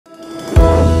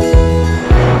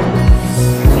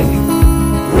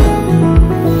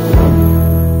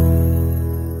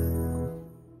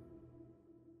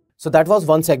So that was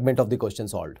one segment of the question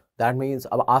solved. That means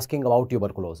asking about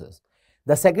tuberculosis.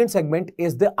 The second segment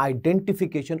is the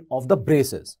identification of the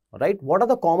braces, right? What are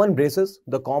the common braces,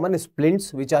 the common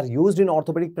splints which are used in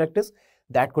orthopedic practice?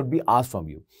 That could be asked from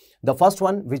you. The first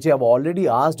one, which I have already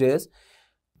asked, is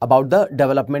about the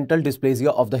developmental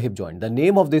dysplasia of the hip joint. The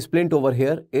name of the splint over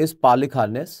here is Parlick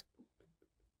harness,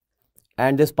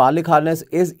 and this Parlick harness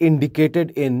is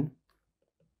indicated in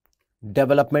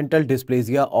developmental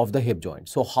dysplasia of the hip joint.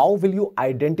 So how will you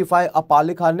identify a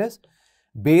Parlick harness?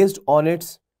 Based on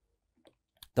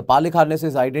the Parlick harness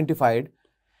is identified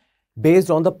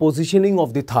based on the positioning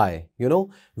of the thigh. You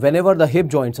know, whenever the hip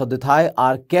joints of the thigh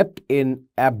are kept in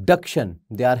abduction,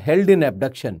 they are held in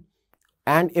abduction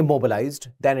and immobilized,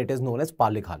 then it is known as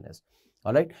Parlick harness.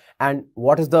 All right. And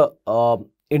what is the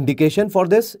indication for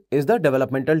this? Is the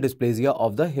developmental dysplasia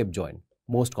of the hip joint,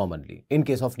 most commonly in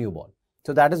case of newborn.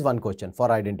 So that is one question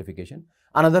for identification.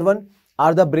 Another one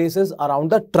are the braces around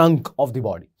the trunk of the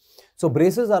body. So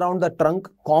braces around the trunk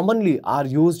commonly are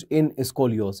used in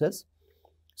scoliosis.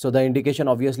 So the indication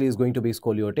obviously is going to be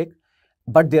scoliotic.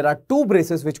 But there are two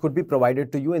braces which could be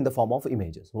provided to you in the form of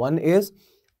images. One is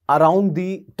around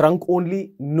the trunk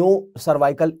only, no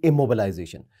cervical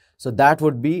immobilization. So that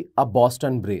would be a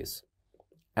Boston brace.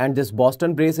 And this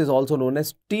Boston brace is also known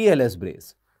as TLS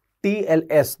brace.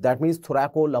 TLS, that means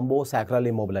thoracolumbo-sacral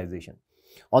immobilization.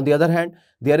 On the other hand,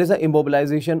 there is an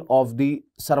immobilization of the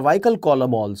cervical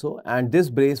column also, and this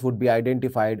brace would be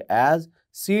identified as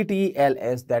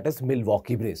CTLS, that is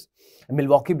Milwaukee brace.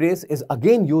 Milwaukee brace is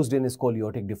again used in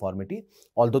scoliotic deformity,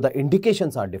 although the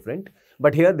indications are different.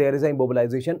 But here there is an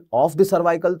immobilization of the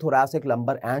cervical, thoracic,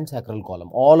 lumbar and sacral column.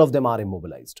 All of them are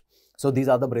immobilized. So these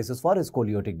are the braces for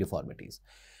scoliotic deformities.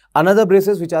 Another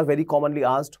braces which are very commonly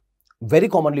asked, very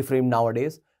commonly framed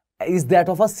nowadays, is that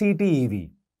of a CTEV,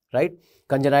 right?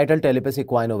 Congenital talipes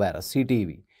equinovarus,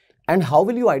 CTEV. And how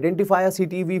will you identify a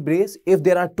CTEV brace? If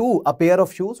there are a pair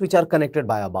of shoes which are connected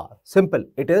by a bar. Simple,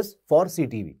 it is for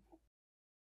CTEV.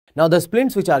 Now the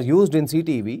splints which are used in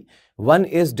CTEV, one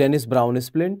is Dennis Brown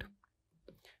splint.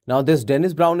 Now this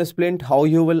Dennis Brown splint, how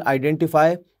you will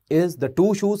identify is the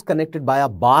two shoes connected by a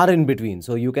bar in between.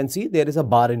 So you can see there is a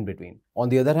bar in between. On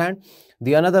the other hand,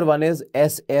 the another one is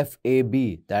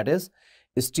SFAB, that is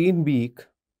Steenbeek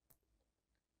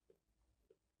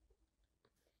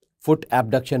foot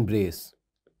abduction brace.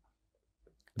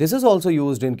 This is also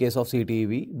used in case of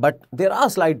CTEV, but there are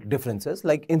slight differences.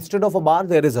 Like instead of a bar,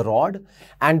 there is a rod,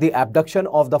 and the abduction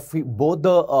of the both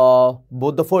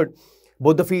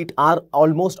the feet are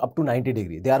almost up to 90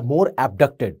 degrees. They are more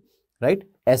abducted, right?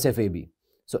 SFAB.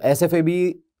 So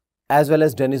SFAB as well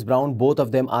as Dennis Brown, both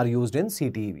of them are used in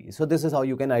CTEV. So this is how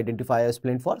you can identify a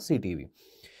splint for CTEV.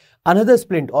 Another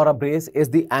splint or a brace is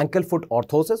the ankle foot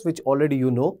orthosis, which already you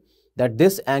know that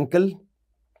this ankle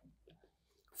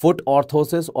foot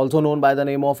orthosis, also known by the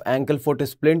name of ankle foot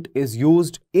splint, is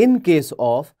used in case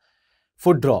of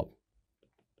foot drop.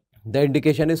 The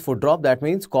indication is foot drop, that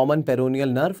means common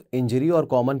peroneal nerve injury or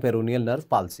common peroneal nerve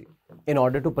palsy, in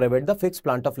order to prevent the fixed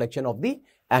plantar flexion of the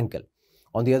ankle.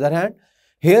 On the other hand,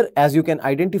 here as you can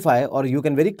identify or you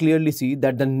can very clearly see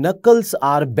that the knuckles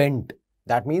are bent.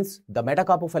 That means the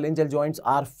metacarpophalangeal joints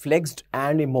are flexed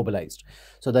and immobilized.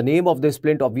 So the name of this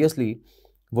splint obviously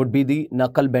would be the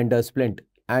knuckle bender splint,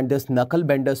 and this knuckle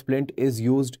bender splint is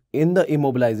used in the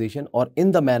immobilization or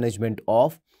in the management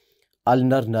of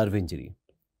ulnar nerve injury,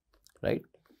 right?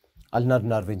 Ulnar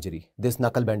nerve injury, this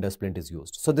knuckle bender splint is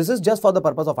used. So this is just for the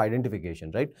purpose of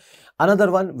identification, right? Another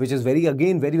one which is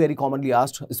very commonly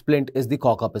asked splint is the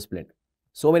cock-up splint.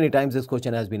 So many times this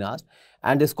question has been asked,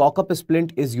 and this cock-up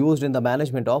splint is used in the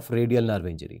management of radial nerve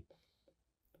injury.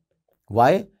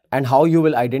 Why and how you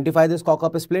will identify this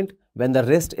cock-up splint? When the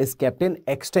wrist is kept in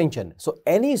extension. So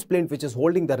any splint which is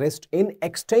holding the wrist in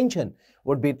extension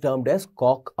would be termed as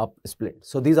cock-up splint.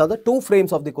 So these are the two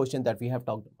frames of the question that we have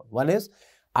talked about. One is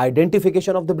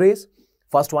identification of the brace.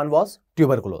 First one was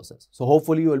tuberculosis. So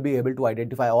hopefully you will be able to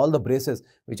identify all the braces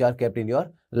which are kept in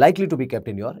your, likely to be kept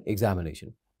in your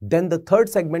examination. Then the third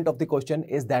segment of the question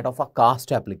is that of a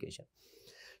cast application.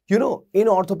 You know, in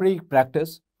orthopedic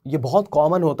practice, ये बहुत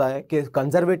common होता है कि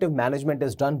conservative management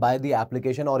is done by the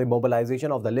application or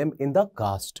immobilization of the limb in the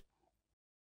cast.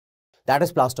 That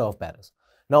is plaster of Paris.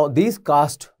 Now, these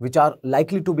casts which are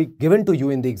likely to be given to you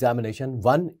in the examination,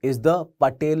 one is the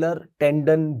patellar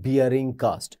tendon bearing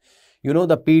cast. You know,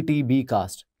 the PTB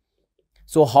cast.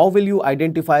 So how will you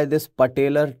identify this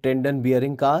patellar tendon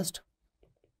bearing cast?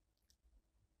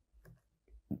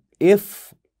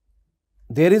 If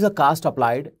there is a cast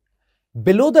applied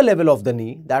below the level of the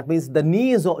knee, that means the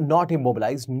knee is not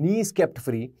immobilized, knee is kept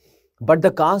free, but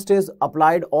the cast is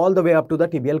applied all the way up to the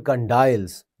tibial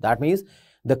condyles. That means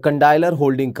the condylar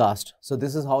holding cast. So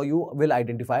this is how you will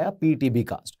identify a PTB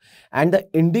cast. And the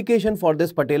indication for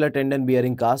this patellar tendon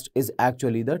bearing cast is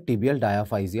actually the tibial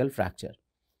diaphyseal fracture.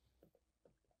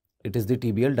 It is the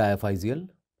tibial diaphyseal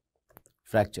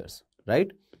fractures,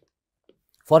 right?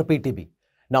 For PTB.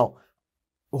 Now,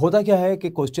 होता क्या है कि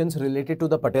questions related to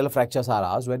the patellar fractures are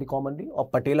asked very commonly, और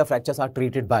patellar fractures are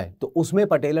treated by, तो उसमें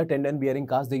patellar tendon bearing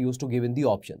cast they used to give in the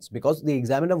options because the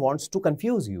examiner wants to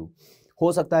confuse you.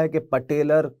 हो सकता है कि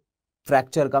patellar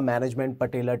fracture का management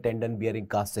patellar tendon bearing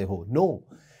cast से हो. No,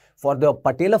 for the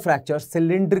patellar fracture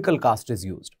cylindrical cast is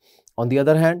used. On the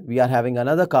other hand, we are having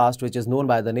another cast which is known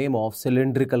by the name of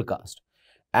cylindrical cast,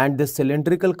 and this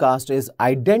cylindrical cast is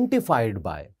identified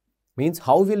by, means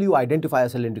how will you identify a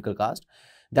cylindrical cast?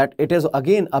 That it is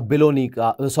again a below knee,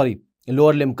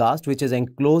 lower limb cast which is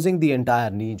enclosing the entire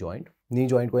knee joint. Knee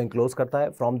joint को enclose करता है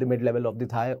from the mid level of the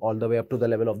thigh all the way up to the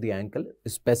level of the ankle,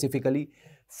 specifically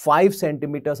 5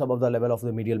 centimeters above the level of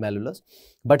the medial malleolus.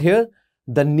 But here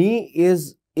the knee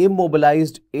is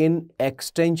immobilized in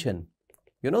extension.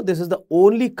 You know, this is the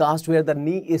only cast where the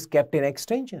knee is kept in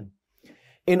extension.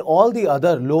 In all the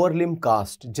other lower limb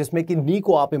cast, जिसमें कि knee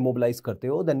को आप immobilize करते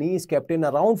हो, the knee is kept in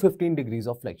around 15 degrees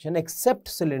of flexion except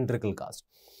cylindrical cast.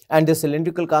 And the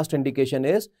cylindrical cast indication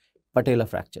is patellar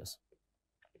fractures.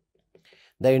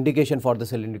 The indication for the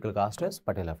cylindrical cast is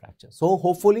patellar fracture. So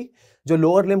hopefully, जो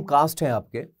lower limb cast हैं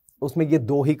आपके, उसमें ये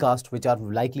दो ही cast which are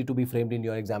likely to be framed in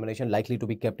your examination, likely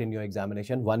to be kept in your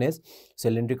examination. One is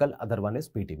cylindrical, other one is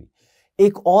PTB.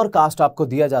 एक और cast आपको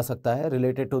दिया जा सकता है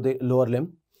related to the lower limb,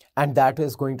 and that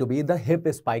is going to be the hip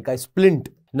spica splint.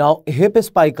 Now, hip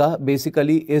spica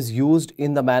basically is used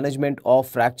in the management of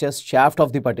fracture shaft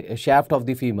of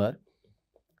the femur,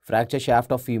 fracture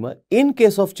shaft of femur in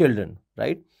case of children,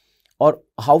 right? Or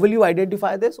how will you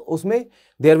identify this? उसमें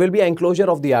there will be enclosure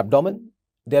of the abdomen,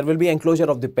 there will be enclosure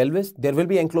of the pelvis, there will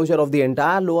be enclosure of the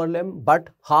entire lower limb, but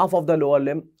half of the lower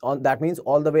limb, that means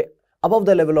all the way above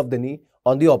the level of the knee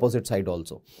on the opposite side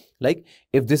also. Like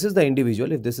if this is the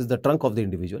individual, if this is the trunk of the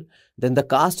individual, then the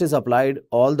cast is applied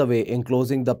all the way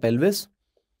enclosing the pelvis.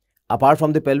 Apart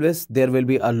from the pelvis, there will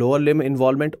be a lower limb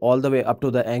involvement all the way up to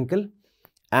the ankle,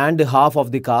 and half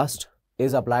of the cast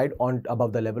is applied on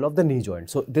above the level of the knee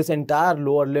joint. So this entire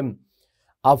lower limb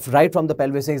up right from the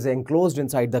pelvis is enclosed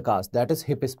inside the cast. That is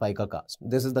hip spica cast.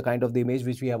 This is the kind of the image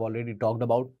which we have already talked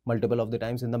about multiple of the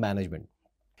times in the management.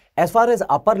 As far as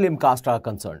upper limb cast are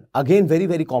concerned, again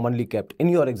very commonly kept in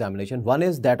your examination, one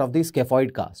is that of the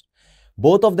scaphoid cast.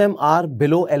 Both of them are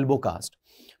below elbow cast,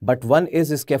 but one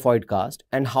is scaphoid cast.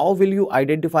 And how will you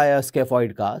identify a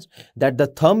scaphoid cast? That the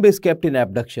thumb is kept in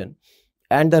abduction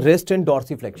and the wrist in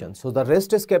dorsiflexion. So the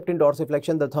wrist is kept in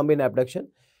dorsiflexion, the thumb in abduction,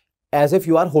 as if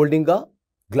you are holding a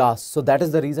glass. So that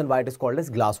is the reason why it is called as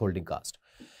glass holding cast.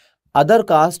 Other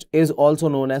cast is also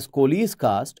known as Colles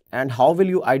cast. And how will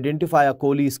you identify a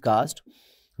Colles cast?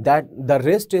 That the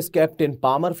wrist is kept in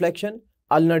palmar flexion,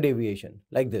 ulnar deviation,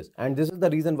 like this. And this is the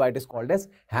reason why it is called as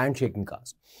handshaking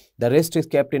cast. The wrist is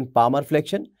kept in palmar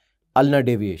flexion, ulnar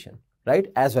deviation, right?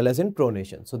 As well as in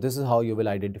pronation. So this is how you will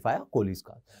identify a Colles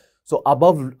cast. So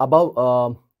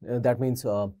that means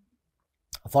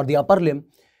for the upper limb,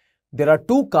 there are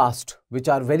two casts which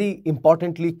are very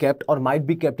importantly kept or might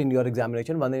be kept in your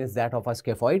examination. One is that of a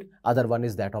scaphoid, other one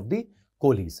is that of the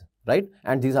Colles, right?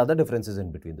 And these are the differences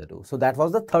in between the two. So that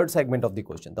was the third segment of the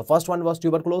question. The first one was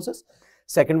tuberculosis.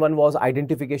 Second one was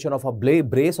identification of a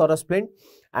brace or a splint.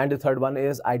 And the third one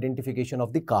is identification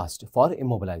of the cast for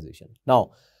immobilization.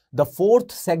 Now, the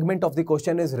fourth segment of the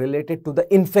question is related to the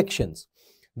infections,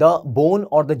 the bone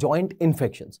or the joint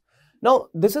infections. Now,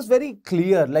 this is very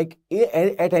clear, like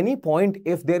at any point,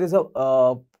 if there is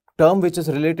a term which is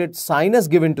related sinus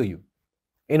given to you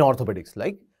in orthopedics,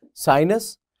 like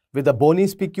sinus with a bony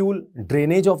spicule,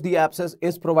 drainage of the abscess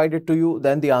is provided to you,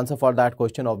 then the answer for that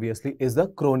question obviously is the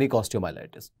chronic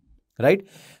osteomyelitis, right?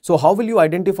 So how will you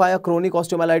identify a chronic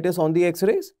osteomyelitis on the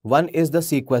x-rays? One is the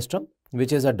sequestrum,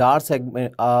 which is a dark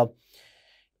segment,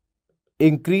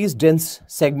 increased dense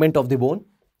segment of the bone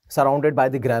surrounded by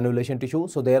the granulation tissue.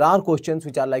 So there are questions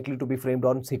which are likely to be framed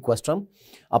on sequestrum.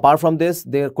 Apart from this,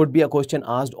 there could be a question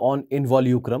asked on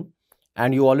involucrum,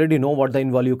 and you already know what the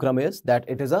involucrum is, that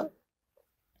it is a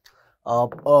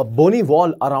bony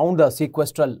wall around the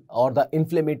sequestral or the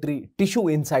inflammatory tissue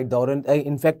inside the, or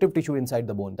infective tissue inside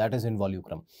the bone, that is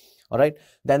involucrum. All right.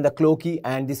 Then the cloacae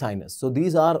and the sinus. So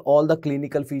these are all the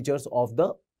clinical features of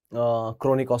the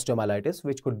chronic osteomyelitis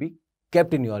which could be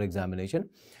kept in your examination.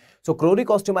 So chronic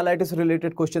osteomyelitis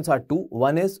related questions are two.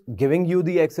 One is giving you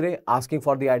the X-ray, asking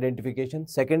for the identification.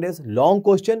 Second is long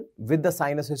question with the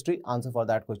sinus history. Answer for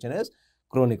that question is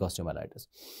chronic osteomyelitis.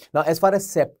 Now, as far as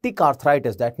septic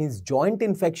arthritis, that means joint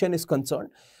infection is concerned,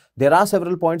 there are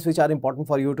several points which are important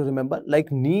for you to remember.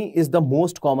 Like knee is the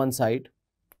most common site.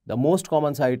 The most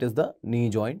common site is the knee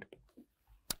joint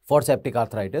for septic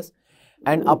arthritis.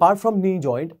 And apart from knee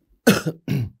joint,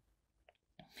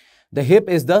 the hip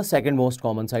is the second most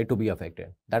common site to be affected.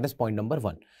 That is point number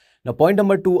one. Now, point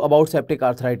number two about septic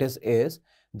arthritis is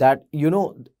that,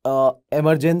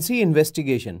 emergency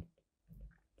investigation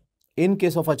in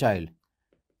case of a child,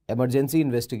 emergency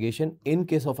investigation in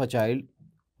case of a child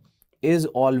is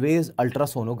always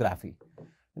ultrasonography.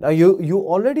 Now, you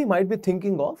already might be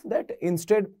thinking of that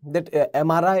instead that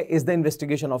MRI is the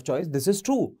investigation of choice. This is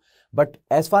true. But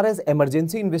as far as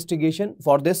emergency investigation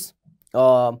for this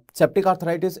septic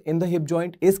arthritis in the hip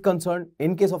joint is concerned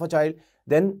in case of a child,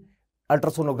 then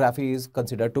ultrasonography is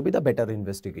considered to be the better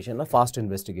investigation, a fast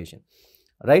investigation,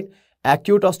 right?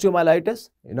 Acute osteomyelitis.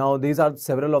 Now, these are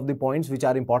several of the points which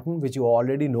are important, which you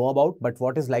already know about, but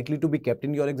what is likely to be kept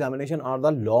in your examination are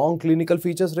the long clinical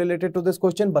features related to this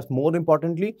question, but more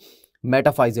importantly,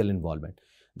 metaphyseal involvement.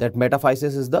 That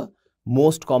metaphysis is the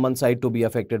most common site to be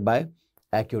affected by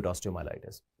acute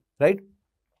osteomyelitis, right?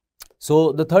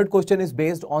 So, the third question is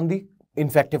based on the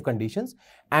infective conditions,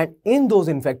 and in those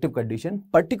infective conditions,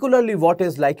 particularly what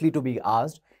is likely to be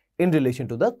asked in relation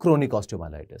to the chronic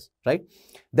osteomyelitis, right?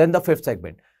 Then the fifth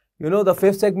segment. The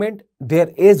fifth segment, there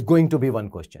is going to be one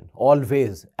question,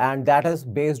 always, and that is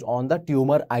based on the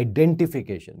tumor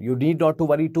identification. You need not to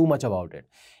worry too much about it.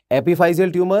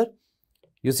 Epiphyseal tumor,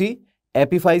 you see,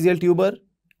 epiphyseal tumor,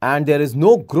 and there is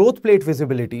no growth plate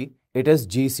visibility. It is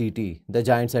GCT, the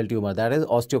giant cell tumor, that is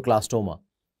osteoclastoma.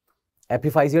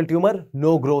 Epiphyseal tumor,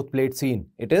 no growth plate seen.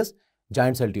 It is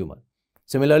giant cell tumor.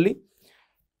 Similarly,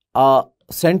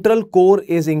 central core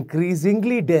is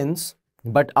increasingly dense,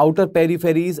 but outer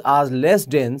peripheries are less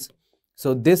dense.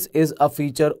 So, this is a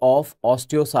feature of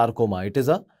osteosarcoma. It is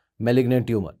a malignant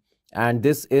tumor. And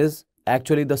this is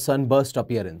actually the sunburst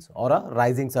appearance or a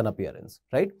rising sun appearance,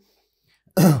 right?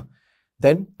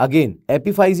 Then again,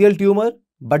 epiphyseal tumor,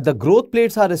 but the growth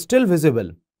plates are still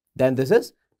visible. Then this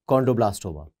is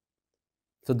chondroblastoma.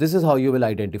 So, this is how you will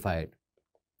identify it.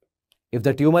 If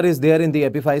the tumor is there in the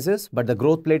epiphysis, but the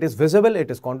growth plate is visible,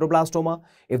 it is chondroblastoma.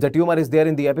 If the tumor is there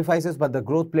in the epiphysis, but the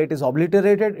growth plate is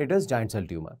obliterated, it is giant cell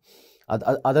tumor.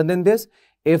 Other than this,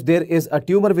 if there is a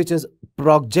tumor which is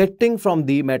projecting from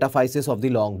the metaphysis of the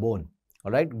long bone,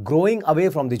 all right, growing away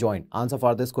from the joint, answer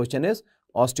for this question is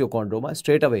osteochondroma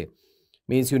straight away.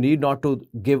 Means you need not to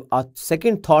give a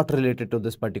second thought related to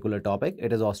this particular topic.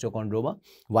 It is osteochondroma.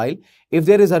 While if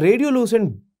there is a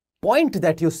radiolucent point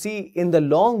that you see in the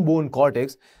long bone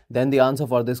cortex, then the answer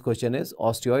for this question is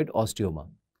osteoid osteoma.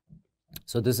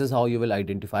 So, this is how you will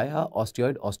identify a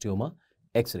osteoid osteoma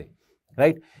X-ray,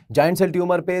 right? Giant cell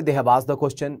tumor pe they have asked the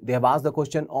question. They have asked the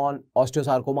question on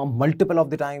osteosarcoma multiple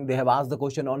of the time. They have asked the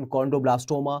question on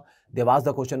chondroblastoma. They have asked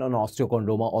the question on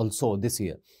osteochondroma also this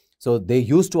year. So, they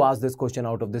used to ask this question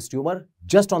out of this tumor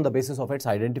just on the basis of its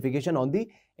identification on the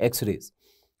X-rays,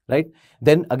 right?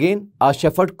 Then again, a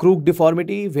Shepard-Crook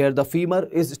deformity where the femur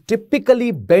is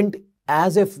typically bent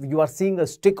as if you are seeing a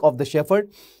stick of the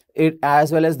Shepherd,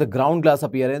 as well as the ground glass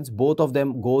appearance, both of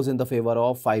them goes in the favor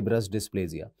of fibrous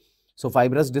dysplasia. So,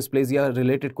 fibrous dysplasia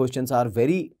related questions are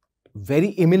very, very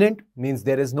imminent, means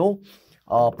there is no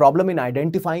problem in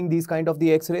identifying these kind of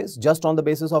the X-rays. Just on the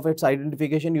basis of its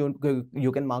identification,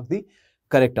 you can mark the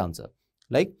correct answer.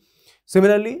 Like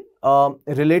similarly,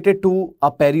 related to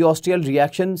a periosteal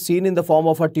reaction seen in the form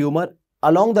of a tumor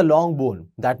along the long bone,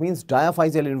 that means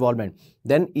diaphyseal involvement,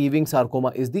 then Ewing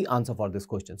sarcoma is the answer for this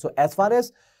question. So, as far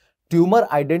as tumor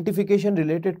identification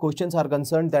related questions are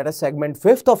concerned, that is segment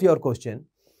 5th of your question.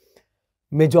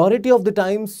 Majority of the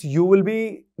times you will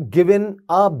be given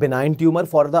a benign tumor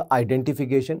for the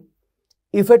identification.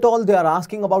 If at all they are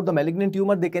asking about the malignant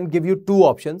tumor, they can give you two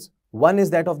options. One is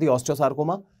that of the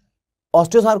osteosarcoma.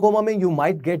 Osteosarcoma mein you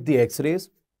might get the X-rays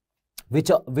which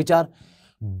are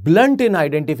blunt in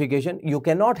identification. You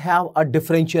cannot have a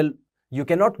differential, you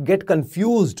cannot get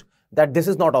confused that this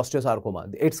is not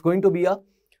osteosarcoma. It's going to be a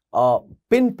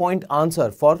pinpoint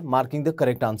answer for marking the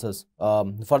correct answers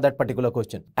for that particular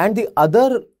question. And the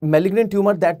other malignant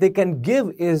tumor that they can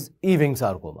give is Ewing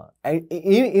sarcoma. And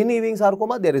in Ewing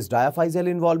sarcoma, there is diaphyseal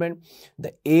involvement.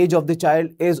 The age of the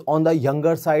child is on the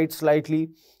younger side slightly,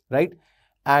 right?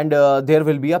 And there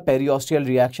will be a periosteal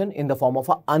reaction in the form of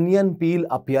an onion peel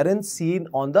appearance seen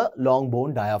on the long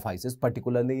bone diaphysis,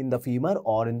 particularly in the femur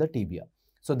or in the tibia.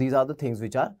 So, these are the things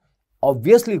which are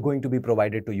obviously going to be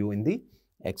provided to you in the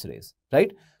x-rays,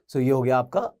 right? So ये हो गया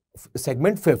आपका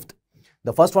segment 5th.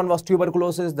 The first one was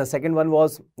tuberculosis, the second one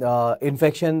was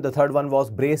infection, the third one was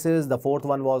braces, the fourth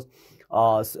one was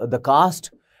the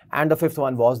cast, and the fifth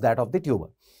one was that of the tumor.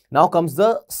 Now comes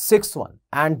the sixth one,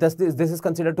 and this is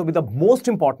considered to be the most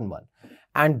important one,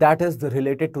 and that is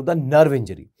related to the nerve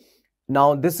injury.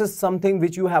 Now this is something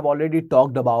which you have already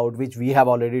talked about, which we have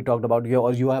already talked about here,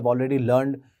 or you have already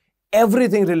learned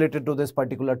everything related to this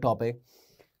particular topic.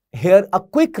 Here a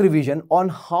quick revision on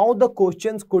how the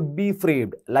questions could be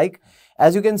framed. Like,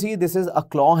 as you can see, this is a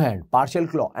claw hand, partial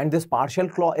claw, and this partial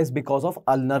claw is because of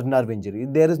ulnar nerve injury.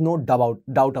 There is no doubt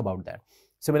about that.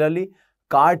 Similarly,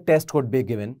 card test could be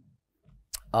given,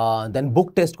 then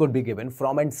book test could be given,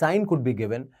 from and sign could be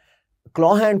given,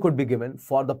 claw hand could be given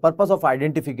for the purpose of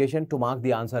identification to mark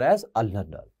the answer as ulnar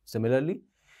nerve. Similarly,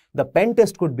 the pen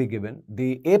test could be given,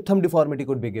 the ape thumb deformity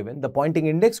could be given, the pointing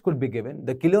index could be given,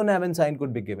 the Killow-Naven sign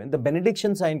could be given, the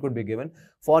benediction sign could be given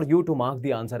for you to mark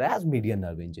the answer as median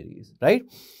nerve injuries, right?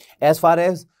 As far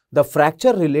as the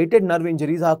fracture related nerve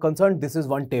injuries are concerned, this is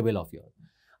one table of yours.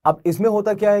 अब इसमें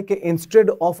होता क्या है कि instead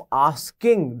of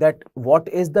asking that what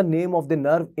is the name of the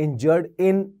nerve injured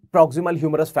in proximal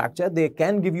humerus fracture, they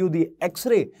can give you the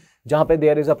x-ray जहां पे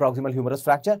there is a proximal humerus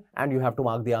fracture and you have to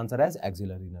mark the answer as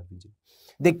axillary nerve injury.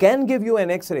 They can give you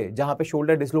an x-ray जहां पे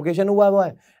shoulder dislocation हुआ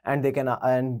है and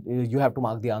you have to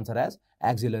mark the answer as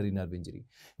axillary nerve injury.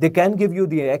 They can give you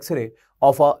the x-ray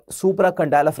of a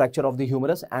supracondylar fracture of the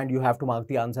humerus and you have to mark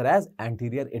the answer as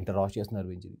anterior interosseous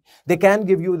nerve injury. They can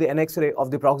give you an x-ray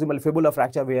of the proximal fibula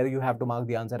fracture where you have to mark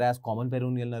the answer as common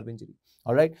peroneal nerve injury.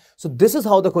 All right. So this is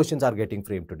how the questions are getting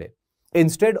framed today.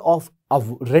 Instead of a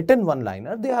written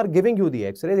one-liner, they are giving you the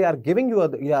x-ray, they are giving you,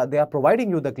 they are providing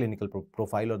you the clinical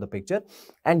profile or the picture,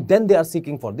 and then they are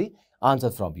seeking for the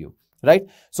answers from you, right?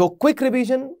 So quick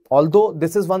revision, although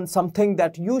this is something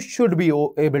that you should be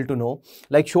able to know,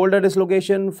 like shoulder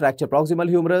dislocation, fracture proximal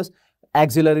humerus,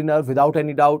 axillary nerve without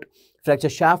any doubt, fracture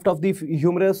shaft of the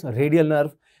humerus, radial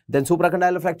nerve, then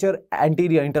supracondylar fracture,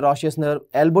 anterior interosseous nerve,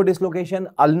 elbow dislocation,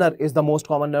 ulnar is the most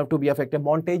common nerve to be affected,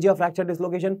 Monteggia fracture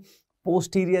dislocation,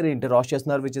 posterior interosseous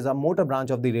nerve, which is a motor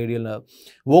branch of the radial nerve,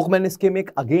 Volkmann ischemic,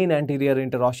 again anterior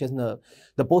interosseous nerve,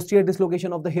 the posterior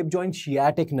dislocation of the hip joint,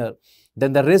 sciatic nerve,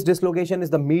 then the wrist dislocation is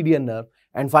the median nerve,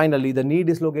 and finally the knee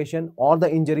dislocation or the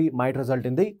injury might result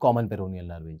in the common peroneal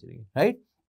nerve injury, right?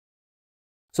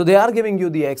 So they are giving you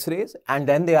the x-rays and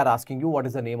then they are asking you what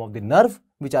is the name of the nerve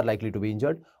which are likely to be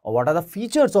injured or what are the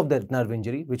features of the nerve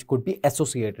injury which could be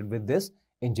associated with this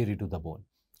injury to the bone,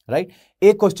 right?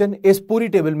 A question is puri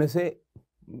table mein se,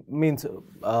 means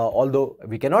although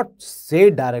we cannot say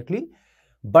directly,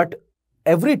 but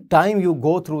every time you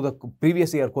go through the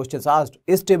previous year questions asked,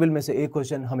 is table mein se ek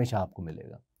question hamesha aapko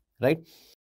milega, right?